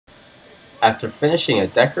After finishing a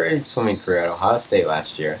decorated swimming career at Ohio State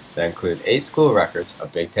last year that included 8 school records, a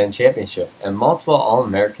Big Ten championship, and multiple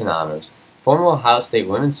All-American honors, former Ohio State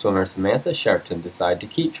women's swimmer Samantha Cheverton decided to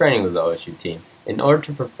keep training with the OSU team in order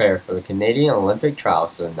to prepare for the Canadian Olympic trials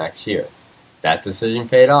for the next year. That decision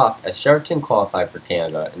paid off as Cheverton qualified for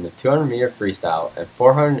Canada in the 200-meter freestyle and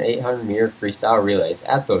 400 and 800-meter freestyle relays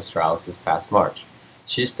at those trials this past March.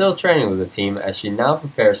 She is still training with the team as she now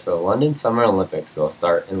prepares for the London Summer Olympics that will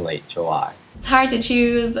start in late July. It's hard to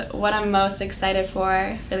choose what I'm most excited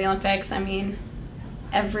for the Olympics. I mean,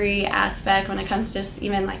 every aspect when it comes to just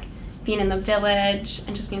even like being in the village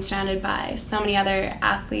and just being surrounded by so many other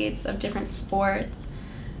athletes of different sports,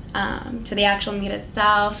 to the actual meet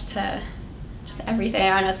itself, to just everything.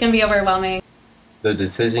 I don't know, it's going to be overwhelming. The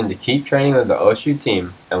decision to keep training with the OSU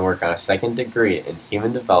team and work on a second degree in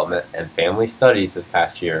human development and family studies this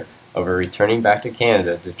past year over returning back to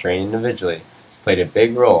Canada to train individually played a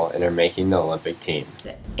big role in her making the Olympic team.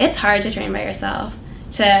 It's hard to train by yourself,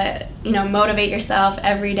 to motivate yourself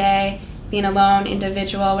every day, being a lone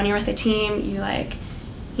individual. When you're with a team, you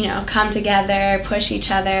come together, push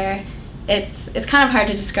each other. It's kind of hard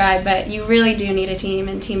to describe, but you really do need a team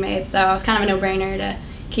and teammates, so it's kind of a no-brainer to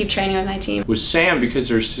keep training with my team. With Sam, because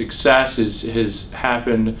her success has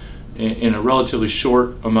happened in a relatively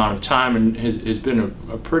short amount of time and has been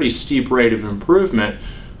a pretty steep rate of improvement,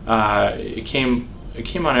 it came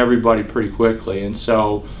on everybody pretty quickly. And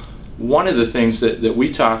so one of the things that we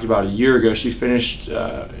talked about a year ago, she finished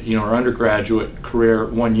her undergraduate career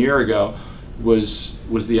 1 year ago, was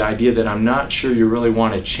the idea that I'm not sure you really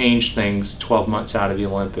want to change things 12 months out of the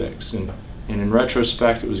Olympics. And in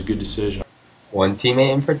retrospect, it was a good decision. One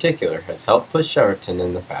teammate in particular has helped push Cheverton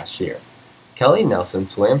in the past year. Kelly Nelson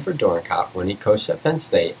swam for Dorenkop when he coached at Penn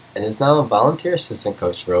State and is now a volunteer assistant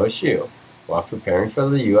coach for OSU while preparing for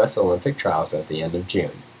the U.S. Olympic trials at the end of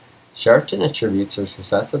June. Cheverton attributes her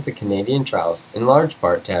success at the Canadian trials in large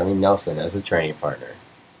part to having Nelson as a training partner.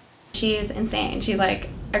 She's insane. She's like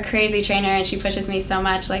a crazy trainer and she pushes me so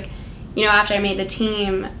much. After I made the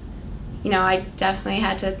team, I definitely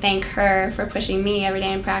had to thank her for pushing me every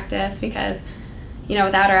day in practice because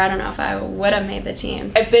without her, I don't know if I would have made the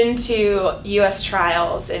teams. I've been to U.S.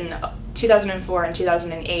 trials in 2004 and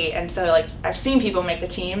 2008, and so I've seen people make the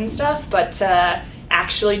team and stuff, but to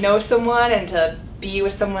actually know someone and to be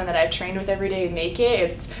with someone that I've trained with every day and make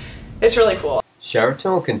it, it's really cool.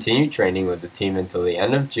 Cheverton will continue training with the team until the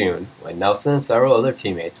end of June, when Nelson and several other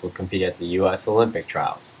teammates will compete at the U.S. Olympic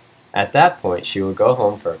trials. At that point, she will go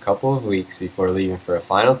home for a couple of weeks before leaving for a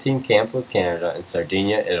final team camp with Canada in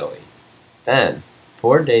Sardinia, Italy. Then,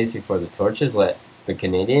 4 days before the torch is lit, the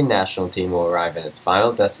Canadian national team will arrive in its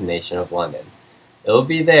final destination of London. It will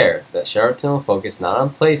be there that Cheverton will focus not on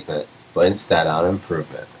placement, but instead on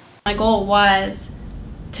improvement. My goal was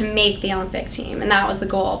to make the Olympic team, and that was the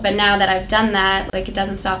goal. But now that I've done that, it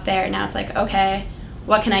doesn't stop there. Now it's okay,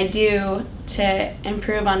 what can I do to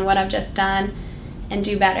improve on what I've just done and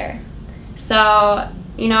do better? So,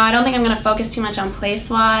 I don't think I'm going to focus too much on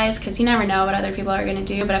place-wise because you never know what other people are going to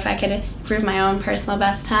do, but if I could improve my own personal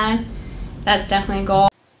best time, that's definitely a goal.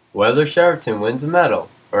 Whether Cheverton wins a medal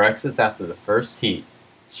or exits after the first heat,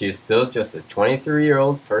 she is still just a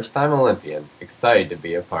 23-year-old first-time Olympian excited to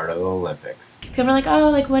be a part of the Olympics. People are like,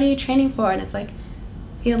 oh, what are you training for? And it's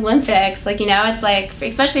the Olympics. It's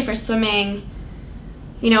especially for swimming,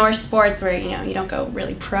 or sports where, you don't go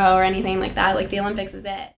really pro or anything like that. The Olympics is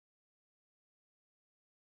it.